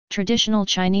Traditional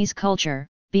Chinese culture,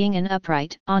 being an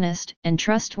upright, honest, and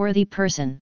trustworthy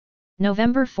person.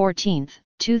 November 14,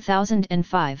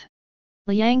 2005.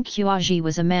 Liang Qiaozhi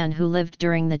was a man who lived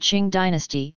during the Qing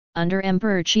dynasty, under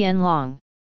Emperor Qianlong.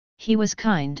 He was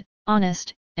kind,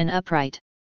 honest, and upright.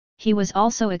 He was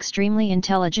also extremely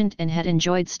intelligent and had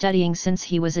enjoyed studying since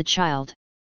he was a child.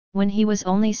 When he was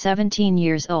only 17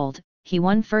 years old, he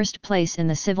won first place in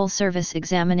the civil service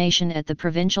examination at the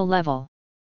provincial level.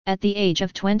 At the age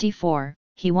of 24,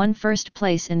 he won first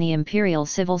place in the imperial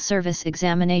civil service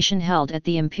examination held at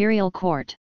the imperial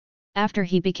court. After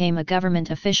he became a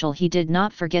government official, he did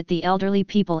not forget the elderly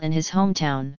people in his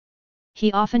hometown.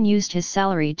 He often used his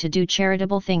salary to do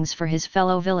charitable things for his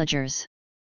fellow villagers.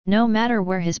 No matter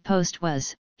where his post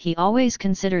was, he always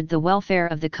considered the welfare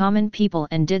of the common people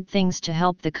and did things to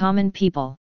help the common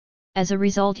people. As a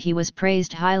result, he was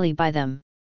praised highly by them.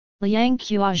 Liang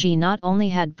Qiaozhi not only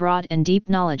had broad and deep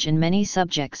knowledge in many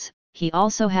subjects, he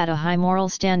also had a high moral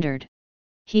standard.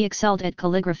 He excelled at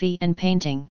calligraphy and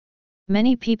painting.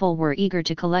 Many people were eager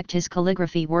to collect his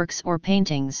calligraphy works or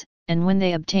paintings, and when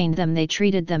they obtained them they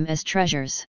treated them as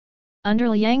treasures. Under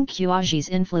Liang Qiaozhi's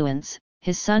influence,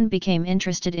 his son became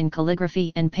interested in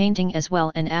calligraphy and painting as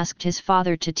well and asked his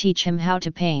father to teach him how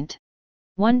to paint.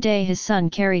 One day his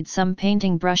son carried some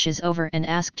painting brushes over and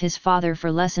asked his father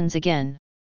for lessons again.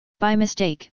 By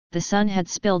mistake, the son had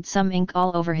spilled some ink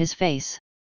all over his face.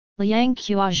 Liang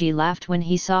Qiaozhi laughed when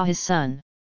he saw his son.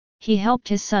 He helped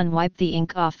his son wipe the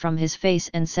ink off from his face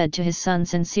and said to his son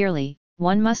sincerely,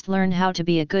 "One must learn how to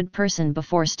be a good person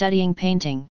before studying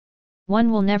painting.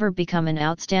 One will never become an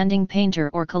outstanding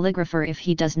painter or calligrapher if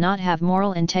he does not have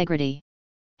moral integrity."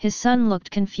 His son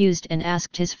looked confused and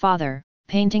asked his father,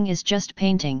 "Painting is just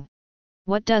painting.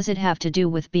 What does it have to do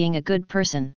with being a good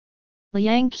person?"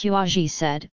 Liang Qiaozhi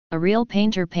said, "A real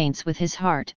painter paints with his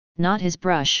heart, not his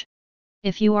brush.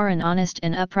 If you are an honest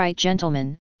and upright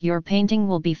gentleman, your painting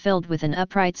will be filled with an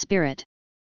upright spirit.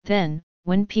 Then,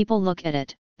 when people look at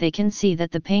it, they can see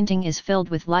that the painting is filled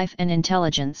with life and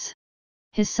intelligence."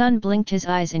 His son blinked his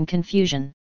eyes in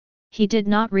confusion. He did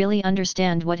not really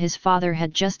understand what his father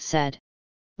had just said.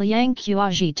 Liang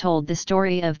Qiaozhi told the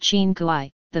story of Qin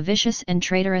Kuai, the vicious and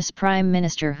traitorous prime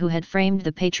minister who had framed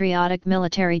the patriotic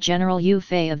military general Yu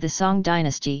Fei of the Song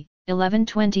dynasty,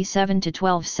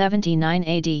 1127–1279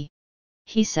 AD.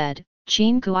 He said,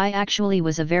 "Qin Kuai actually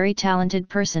was a very talented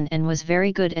person and was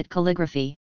very good at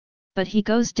calligraphy. But he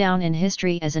goes down in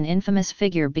history as an infamous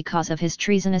figure because of his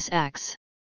treasonous acts.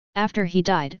 After he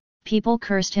died, people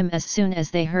cursed him as soon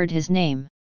as they heard his name.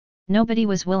 Nobody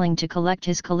was willing to collect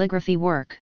his calligraphy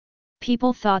work.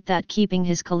 People thought that keeping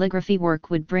his calligraphy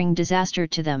work would bring disaster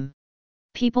to them.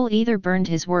 People either burned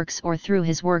his works or threw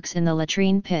his works in the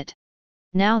latrine pit.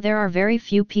 Now there are very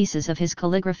few pieces of his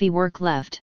calligraphy work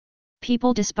left.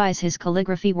 People despise his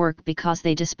calligraphy work because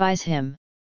they despise him."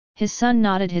 His son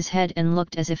nodded his head and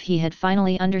looked as if he had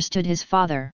finally understood his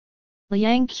father.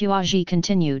 Liang Qiaozhi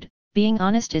continued, "Being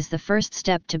honest is the first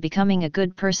step to becoming a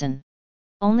good person.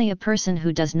 Only a person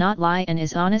who does not lie and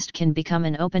is honest can become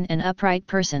an open and upright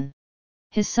person."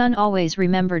 His son always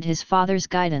remembered his father's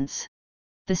guidance.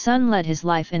 The son led his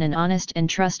life in an honest and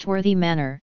trustworthy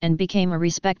manner, and became a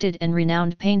respected and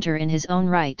renowned painter in his own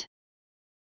right.